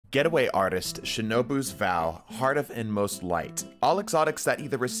Getaway Artist, Shinobu's Vow, Heart of Inmost Light. All exotics that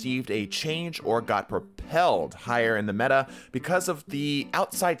either received a change or got propelled higher in the meta because of the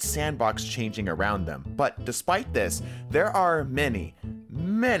outside sandbox changing around them. But despite this, there are many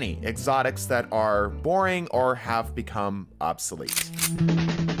exotics that are boring or have become obsolete.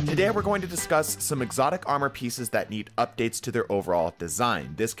 Today we're going to discuss some exotic armor pieces that need updates to their overall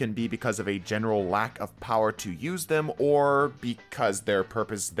design. This can be because of a general lack of power to use them, or because their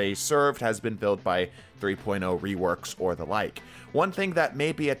purpose they served has been filled by 3.0 reworks or the like. One thing that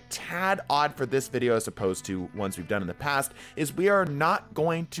may be a tad odd for this video as opposed to ones we've done in the past is we are not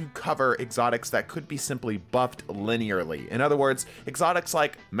going to cover exotics that could be simply buffed linearly. In other words, exotics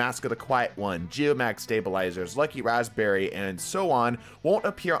like Mask of the Quiet One, Geomag Stabilizers, Lucky Raspberry, and so on won't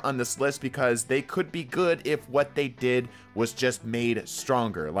appear on this list because they could be good if what they did was just made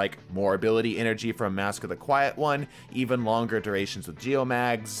stronger, like more ability energy from Mask of the Quiet One, even longer durations with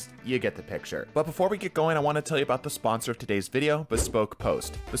Geomags. You get the picture. But before we get going, I want to tell you about the sponsor of today's video, Bespoke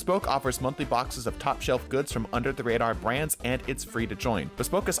Post. Bespoke offers monthly boxes of top shelf goods from under the radar brands, and it's free to join.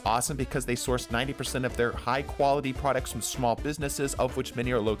 Bespoke is awesome because they source 90% of their high quality products from small businesses, of which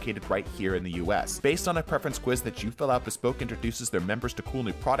many are located right here in the US. Based on a preference quiz that you fill out, Bespoke introduces their members to cool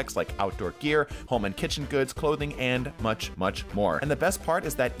new products like outdoor gear, home and kitchen goods, clothing, and much more. And the best part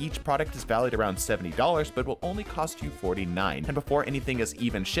is that each product is valued around $70, but will only cost you $49. And before anything is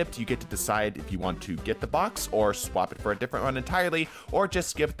even shipped, you get to decide if you want to get the box or swap it for a different one entirely, or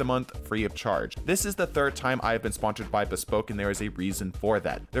just skip the month free of charge. This is the third time I have been sponsored by Bespoke, and there is a reason for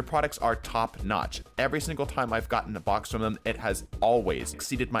that. Their products are top notch. Every single time I've gotten a box from them, it has always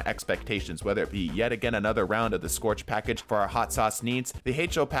exceeded my expectations, whether it be yet again another round of the Scorch package for our hot sauce needs, the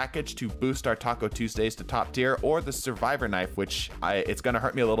HO package to boost our Taco Tuesdays to top tier, or the Survivor knife, which it's gonna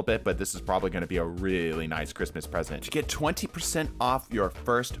hurt me a little bit, but this is probably gonna be a really nice Christmas present. To get 20% off your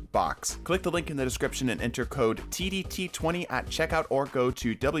first box, click the link in the description and enter code TDT20 at checkout, or go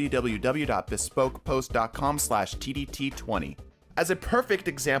to www.bespokepost.com/TDT20. As a perfect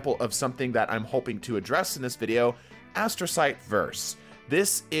example of something that I'm hoping to address in this video, Astrocyte Verse.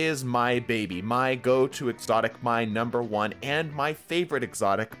 This is my baby, my go-to exotic, my number one, and my favorite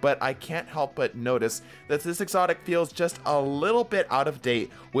exotic, but I can't help but notice that this exotic feels just a little bit out of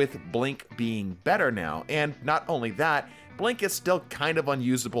date with Blink being better now. And not only that, Blink is still kind of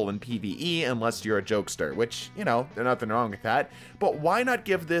unusable in PvE unless you're a jokester, which, you know, there's nothing wrong with that. But why not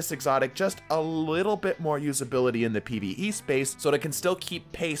give this exotic just a little bit more usability in the PvE space so that it can still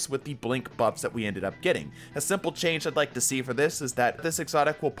keep pace with the Blink buffs that we ended up getting? A simple change I'd like to see for this is that this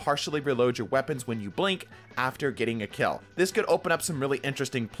exotic will partially reload your weapons when you blink after getting a kill. This could open up some really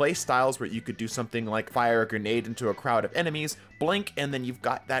interesting play styles where you could do something like fire a grenade into a crowd of enemies, blink, and then you've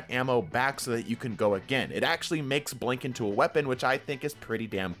got that ammo back so that you can go again. It actually makes blink into a weapon, which I think is pretty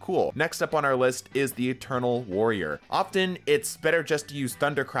damn cool. Next up on our list is the Eternal Warrior. Often it's better just to use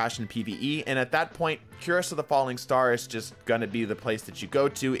Thunder Crash in PvE, and at that point, Curse of the Falling Star is just gonna be the place that you go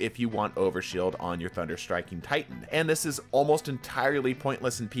to if you want Overshield on your Thunder Striking Titan. And this is almost entirely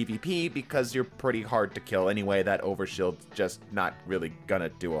pointless in PvP because you're pretty hard to kill anyway. That Overshield's just not really gonna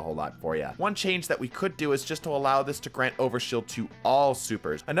do a whole lot for you. One change that we could do is just to allow this to grant Overshield to all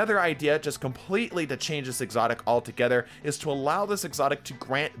supers. Another idea, just completely to change this exotic altogether, is to allow this exotic to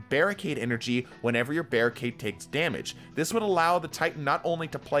grant barricade energy whenever your barricade takes damage. This would allow the Titan not only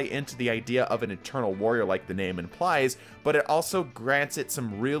to play into the idea of an Eternal Warrior like the name implies, but it also grants it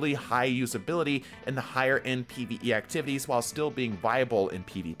some really high usability in the higher end PvE activities while still being viable in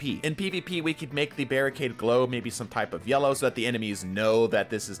PvP. In PvP, we could make the barricade glow maybe some type of yellow so that the enemies know that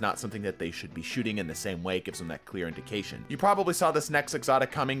this is not something that they should be shooting in the same way. It gives them that clear indication. You probably saw this next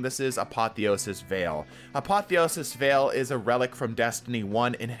exotic coming. This is Apotheosis Veil. Apotheosis Veil is a relic from Destiny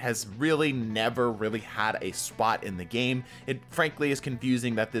 1 and it has really never had a spot in the game. It frankly is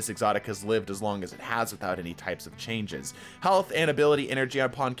confusing that this exotic has lived as long as it has without any types of changes. Health and ability energy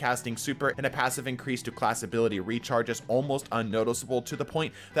upon casting super and a passive increase to class ability recharge is almost unnoticeable, to the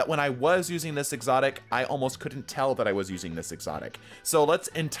point that when I was using this exotic, I almost couldn't tell that I was using this exotic. So let's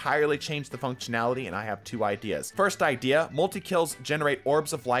entirely change the functionality, and I have two ideas. First idea, multi-kills generate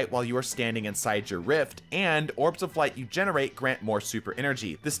orbs of light while you are standing inside your rift, and orbs of light you generate grant more super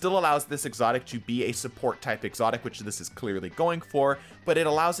energy. This still allows this exotic to be a support type exotic, which this is clearly going for, but it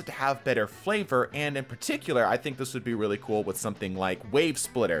allows it to have better flavor, and in particular, I think this would be really cool with something like Wave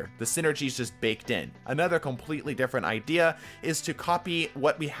Splitter. The synergy is just baked in. Another completely different idea is to copy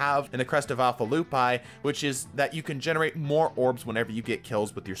what we have in the Crest of Alpha Lupi, which is that you can generate more orbs whenever you get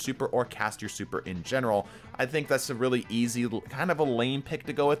kills with your super or cast your super in general. I think that's a really easy, kind of a lame pick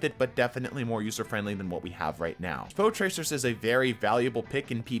to go with it, but definitely more user-friendly than what we have right now. Foe Tracers is a very valuable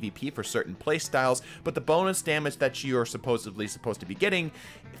pick in PvP for certain playstyles, but the bonus damage that you are supposedly supposed to be getting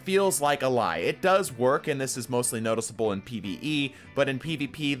feels like a lie. It does work, and this is mostly noticeable in PvE, but in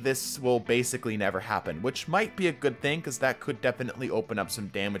PvP this will basically never happen, which might be a good thing because that could definitely open up some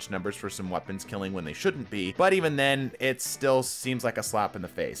damage numbers for some weapons killing when they shouldn't be, but even then it still seems like a slap in the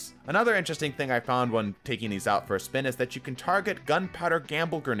face. Another interesting thing I found when taking these out for a spin is that you can target gunpowder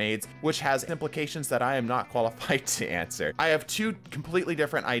gamble grenades, which has implications that I am not qualified to answer. I have two completely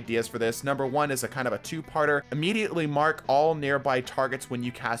different ideas for this. Number one is a kind of a two-parter. Immediately mark all nearby targets when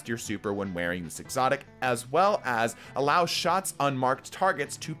you cast your super when wearing this exotic, as well as allow shots on marked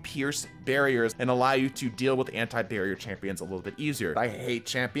targets to pierce barriers and allow you to deal with anti-barrier champions a little bit easier. I hate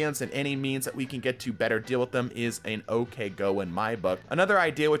champions, and any means that we can get to better deal with them is an okay go in my book. Another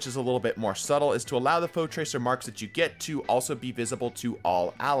idea, which is a little bit more subtle, is to allow the foe tracer marks that you get to also be visible to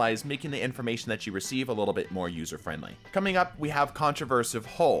all allies, making the information that you receive a little bit more user-friendly. Coming up, we have controversive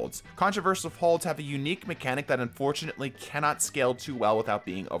holds. Controversive holds have a unique mechanic that unfortunately cannot scale too well without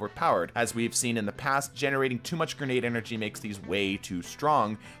being overpowered. As we've seen in the past, generating too much grenade energy makes these way too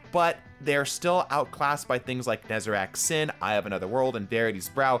strong, but they're still outclassed by things like Nezarec's Sin, Eye of Another World, and Verity's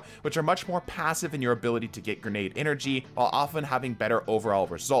Brow, which are much more passive in your ability to get grenade energy, while often having better overall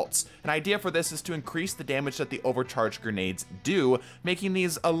results. An idea for this is to increase the damage that the overcharged grenades do, making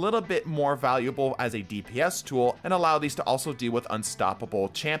these a little bit more valuable as a DPS tool, and allow these to also deal with unstoppable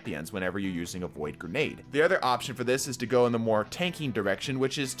champions whenever you're using a void grenade. The other option for this is to go in the more tanking direction,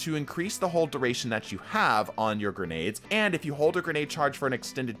 which is to increase the hold duration that you have on your grenades, and if you hold a grenade charge for an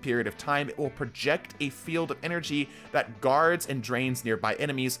extended period of time, it will project a field of energy that guards and drains nearby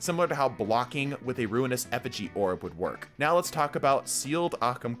enemies, similar to how blocking with a ruinous effigy orb would work. Now let's talk about sealed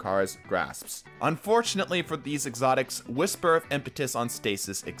Ahamkar's grasps. Unfortunately for these exotics, Whisper of Impetus on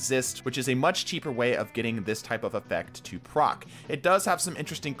Stasis exists, which is a much cheaper way of getting this type of effect to proc. It does have some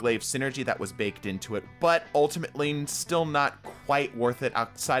interesting glaive synergy that was baked into it, but ultimately still not quite worth it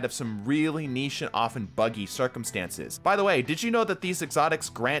outside of some really niche and often buggy circumstances. By the way, did you know that these exotics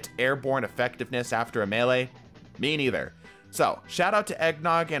grant airborne effectiveness after a melee? Me neither. So, shout out to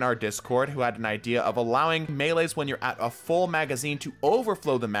Eggnog in our Discord who had an idea of allowing melees when you're at a full magazine to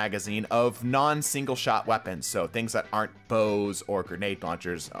overflow the magazine of non-single shot weapons, so things that aren't bows or grenade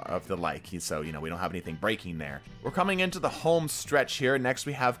launchers of the like, so we don't have anything breaking there. We're coming into the home stretch here. Next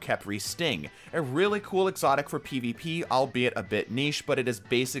we have Khepri Sting, a really cool exotic for PvP, albeit a bit niche, but it is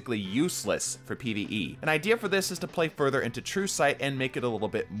basically useless for PvE. An idea for this is to play further into True Sight and make it a little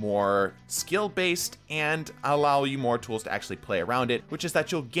bit more skill-based and allow you more tools to actually play around it, which is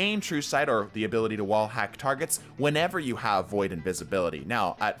that you'll gain True Sight, or the ability to wall hack targets, whenever you have Void Invisibility.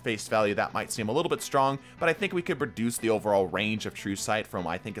 Now, at face value, that might seem a little bit strong, but I think we could reduce the overall range of True Sight from,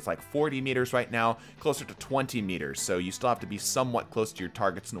 I think it's like 40 meters right now, closer to 20 meters, so you still have to be somewhat close to your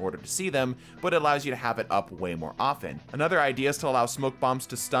targets in order to see them, but it allows you to have it up way more often. Another idea is to allow smoke bombs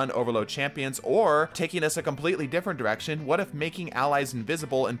to stun overload champions, or taking this a completely different direction, what if making allies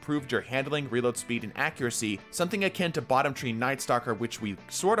invisible improved your handling, reload speed, and accuracy, something akin to Bottom Tree Nightstalker, which we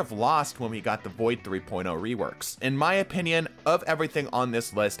sort of lost when we got the Void 3.0 reworks. In my opinion, of everything on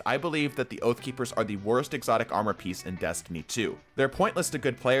this list, I believe that the Oathkeepers are the worst exotic armor piece in Destiny 2. They're pointless to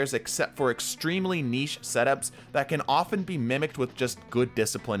good players except for extremely niche setups that can often be mimicked with just good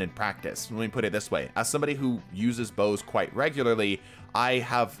discipline and practice. Let me put it this way, as somebody who uses bows quite regularly, I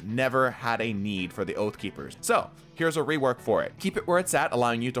have never had a need for the Oathkeepers. So, here's a rework for it. Keep it where it's at,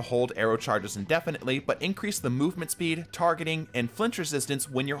 allowing you to hold arrow charges indefinitely, but increase the movement speed, targeting, and flinch resistance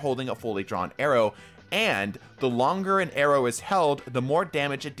when you're holding a fully drawn arrow, and the longer an arrow is held, the more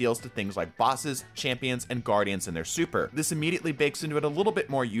damage it deals to things like bosses, champions, and guardians in their super. This immediately bakes into it a little bit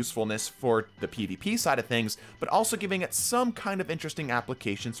more usefulness for the PvP side of things, but also giving it some kind of interesting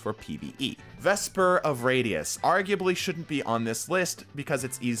applications for PvE. Vesper of Radius arguably shouldn't be on this list because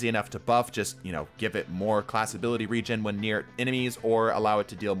it's easy enough to buff, just, give it more class ability regen when near enemies or allow it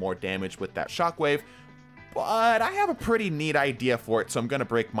to deal more damage with that shockwave. But I have a pretty neat idea for it, so I'm gonna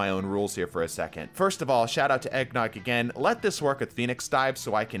break my own rules here for a second. First of all, shout out to Eggnog again. Let this work with Phoenix Dive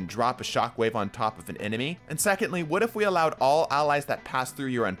so I can drop a shockwave on top of an enemy. And secondly, what if we allowed all allies that pass through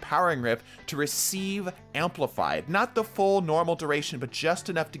your Empowering Rift to receive Amplified? Not the full normal duration, but just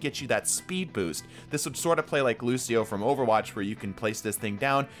enough to get you that speed boost. This would sort of play like Lucio from Overwatch, where you can place this thing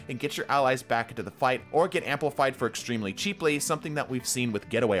down and get your allies back into the fight, or get amplified for extremely cheaply, something that we've seen with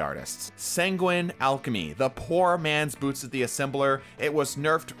getaway artists. Sanguine Alchemy. the poor man's Boots of the Assembler. It was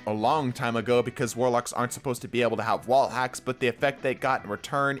nerfed a long time ago because Warlocks aren't supposed to be able to have wall hacks, but the effect they got in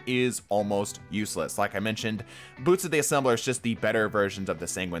return is almost useless. Like I mentioned, Boots of the Assembler is just the better versions of the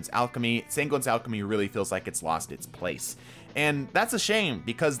Sanguine's Alchemy. Sanguine's Alchemy really feels like it's lost its place. And that's a shame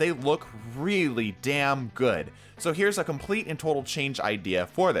because they look really damn good. So here's a complete and total change idea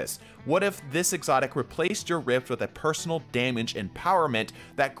for this. What if this exotic replaced your Rift with a personal damage empowerment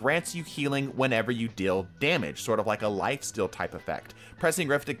that grants you healing whenever you deal damage, sort of like a lifesteal type effect? Pressing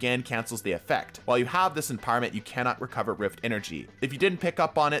Rift again cancels the effect. While you have this empowerment, you cannot recover Rift energy. If you didn't pick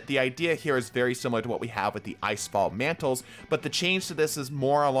up on it, the idea here is very similar to what we have with the Icefall Mantles, but the change to this is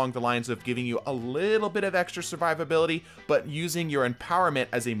more along the lines of giving you a little bit of extra survivability, but using your empowerment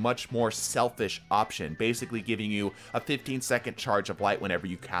as a much more selfish option, basically giving you a 15-second charge of light whenever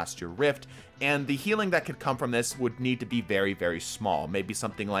you cast your Rift, and the healing that could come from this would need to be very, very small, maybe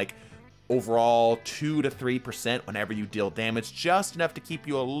something like overall 2 to 3% whenever you deal damage, just enough to keep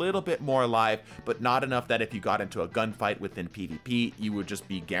you a little bit more alive, but not enough that if you got into a gunfight within PvP, you would just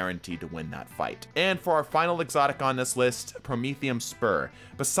be guaranteed to win that fight. And for our final exotic on this list, Prometheum Spur.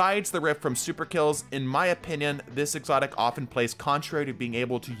 Besides the Rift from super kills, in my opinion, this exotic often plays contrary to being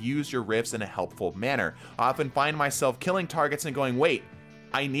able to use your Rifts in a helpful manner. I often find myself killing targets and going, wait,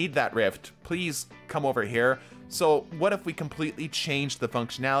 I need that Rift, please come over here. So what if we completely changed the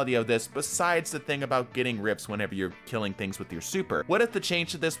functionality of this besides the thing about getting Rifts whenever you're killing things with your super? What if the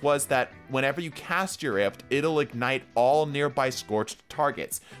change to this was that whenever you cast your Rift, it'll ignite all nearby scorched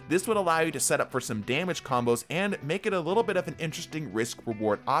targets? This would allow you to set up for some damage combos and make it a little bit of an interesting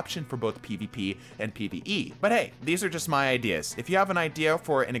risk-reward option for both PvP and PvE. But hey, these are just my ideas. If you have an idea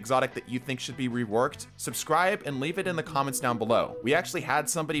for an exotic that you think should be reworked, subscribe and leave it in the comments down below. We actually had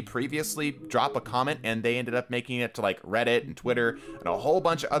somebody previously drop a comment and they ended up making it to like Reddit and Twitter and a whole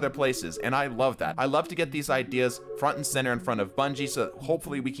bunch of other places, and I love that. I love to get these ideas front and center in front of Bungie so that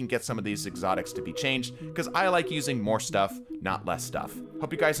hopefully we can get some of these exotics to be changed, because I like using more stuff, not less stuff.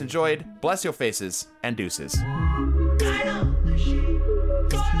 Hope you guys enjoyed. Bless your faces, and deuces.